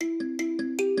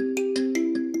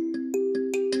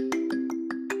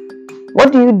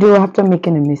What do you do after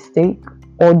making a mistake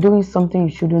or doing something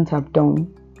you shouldn't have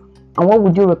done? And what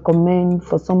would you recommend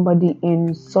for somebody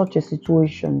in such a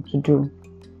situation to do?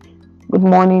 Good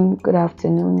morning, good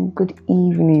afternoon, good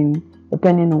evening,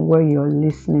 depending on where you're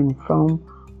listening from.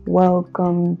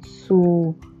 Welcome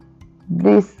to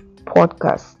this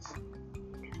podcast.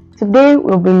 Today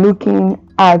we'll be looking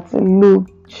at Luke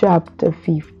chapter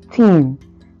 15.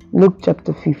 Luke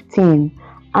chapter 15.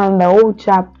 And the whole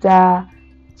chapter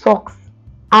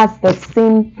has the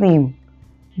same theme.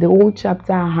 The whole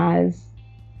chapter has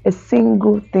a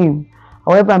single theme.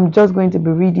 However, I'm just going to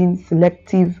be reading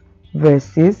selective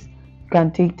verses. You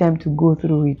can take time to go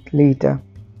through it later.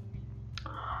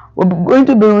 We're going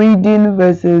to be reading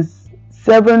verses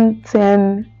 7,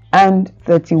 10, and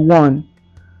 31.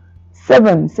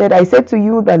 7 said, I said to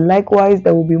you that likewise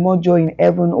there will be more joy in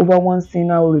heaven over one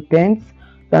sinner who repents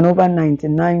than over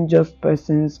 99 just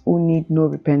persons who need no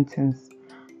repentance.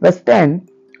 Verse 10,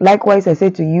 likewise I say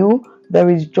to you, there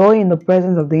is joy in the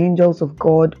presence of the angels of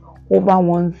God over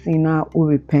one sinner who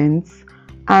repents.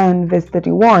 And verse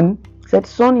 31 said,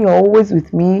 Son, you are always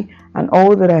with me, and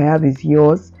all that I have is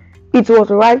yours. It was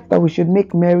right that we should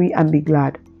make merry and be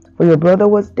glad, for your brother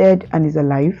was dead and is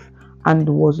alive, and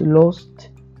was lost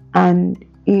and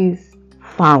is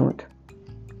found.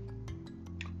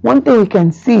 One thing we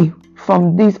can see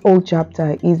from this whole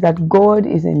chapter is that God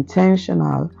is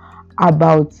intentional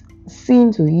about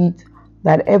seeing to it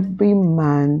that every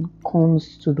man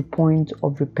comes to the point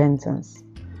of repentance.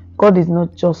 God is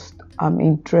not just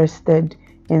interested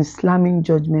in slamming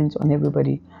judgment on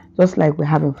everybody. Just like we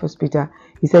have in 1 Peter,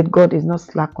 he said God is not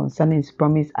slack concerning his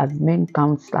promise, as men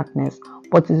count slackness,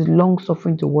 but is long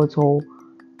suffering towards all,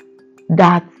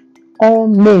 that all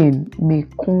men may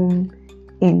come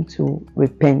into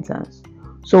repentance.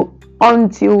 So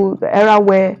until the era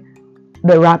where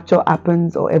the rapture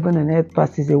happens or heaven and earth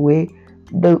passes away,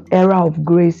 the era of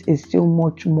grace is still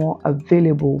much more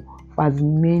available for as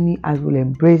many as will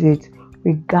embrace it,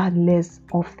 regardless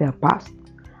of their past.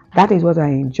 That is what I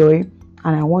enjoy,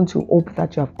 and I want to hope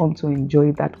that you have come to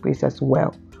enjoy that grace as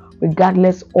well.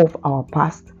 Regardless of our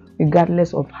past,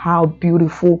 regardless of how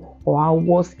beautiful or how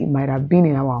worse it might have been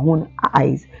in our own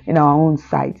eyes, in our own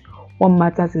sight, what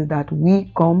matters is that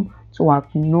we come to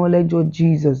acknowledge what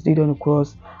Jesus did on the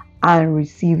cross and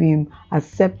receive him,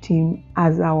 accept him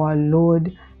as our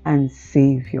Lord and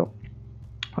Savior.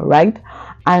 All right.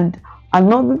 And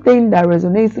another thing that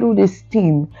resonates through this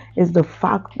theme is the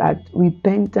fact that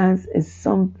repentance is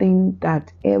something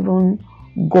that even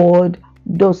God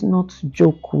does not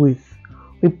joke with.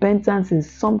 Repentance is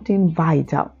something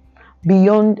vital.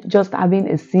 Beyond just having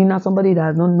a sinner, somebody that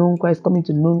has not known Christ, coming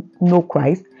to know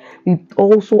Christ, it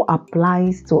also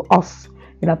applies to us.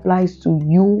 It applies to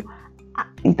you.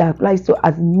 It applies to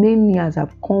as many as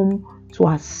have come to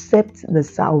accept the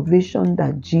salvation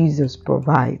that Jesus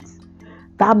provides.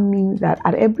 That means that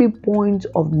at every point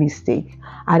of mistake,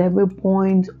 at every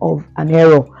point of an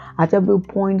error, at every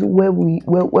point where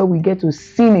we get to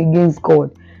sin against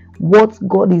God, what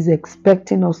God is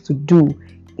expecting us to do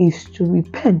is to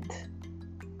repent.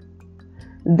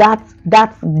 That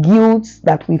guilt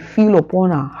that we feel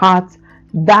upon our heart,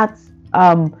 that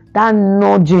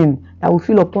nudging that we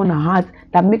feel upon our heart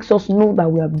that makes us know that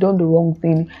we have done the wrong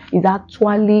thing, is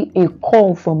actually a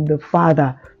call from the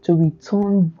Father to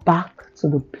return back to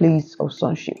the place of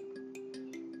sonship.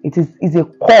 It is a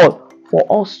call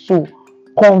for us to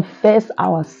confess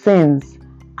our sins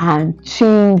and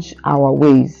change our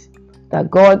ways. That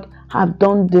God have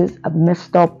done this, have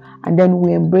messed up, and then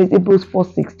we embrace Hebrews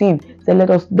 4:16. So let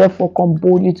us therefore come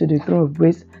boldly to the throne of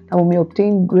grace, that we may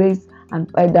obtain grace and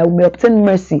that we may obtain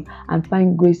mercy and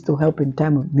find grace to help in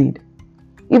time of need.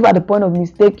 If at the point of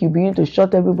mistake you begin to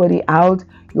shut everybody out,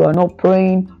 you are not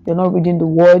praying, you're not reading the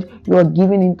word, you are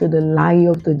giving into the lie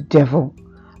of the devil.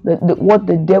 What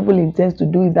the devil intends to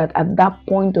do is that at that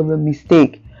point of a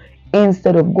mistake,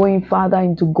 instead of going farther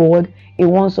into God, he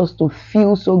wants us to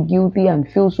feel so guilty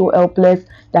and feel so helpless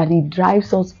that he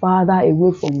drives us farther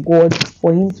away from God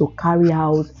for him to carry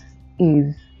out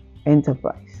his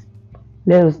enterprise.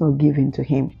 Let us not give in to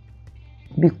him.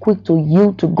 Be quick to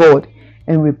yield to God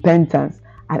in repentance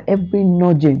at every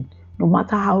nudging, no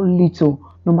matter how little,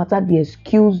 no matter the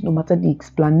excuse, no matter the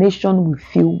explanation we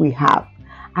feel we have.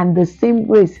 And the same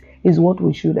grace is what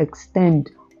we should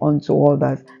extend unto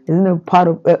others. Isn't it part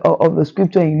of the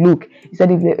scripture in Luke? He said,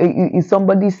 if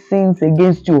somebody sins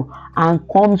against you and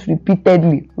comes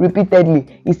repeatedly,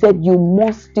 he said you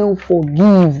must still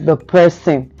forgive the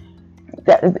person.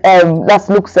 That's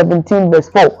Luke 17 verse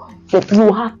 4. So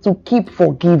you have to keep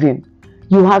forgiving.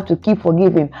 You have to keep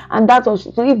forgiving. And that's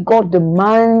also, so if God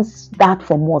demands that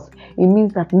from us, it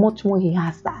means that much more He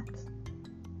has that.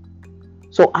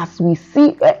 So as we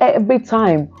see every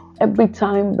time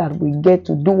that we get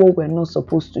to do what we're not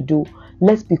supposed to do,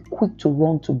 let's be quick to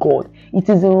run to God. It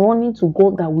is in running to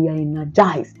God that we are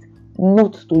energized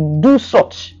not to do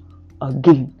such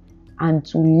again and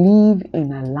to live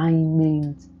in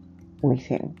alignment with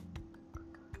Him.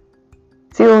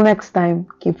 Till next time,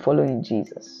 keep following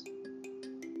Jesus.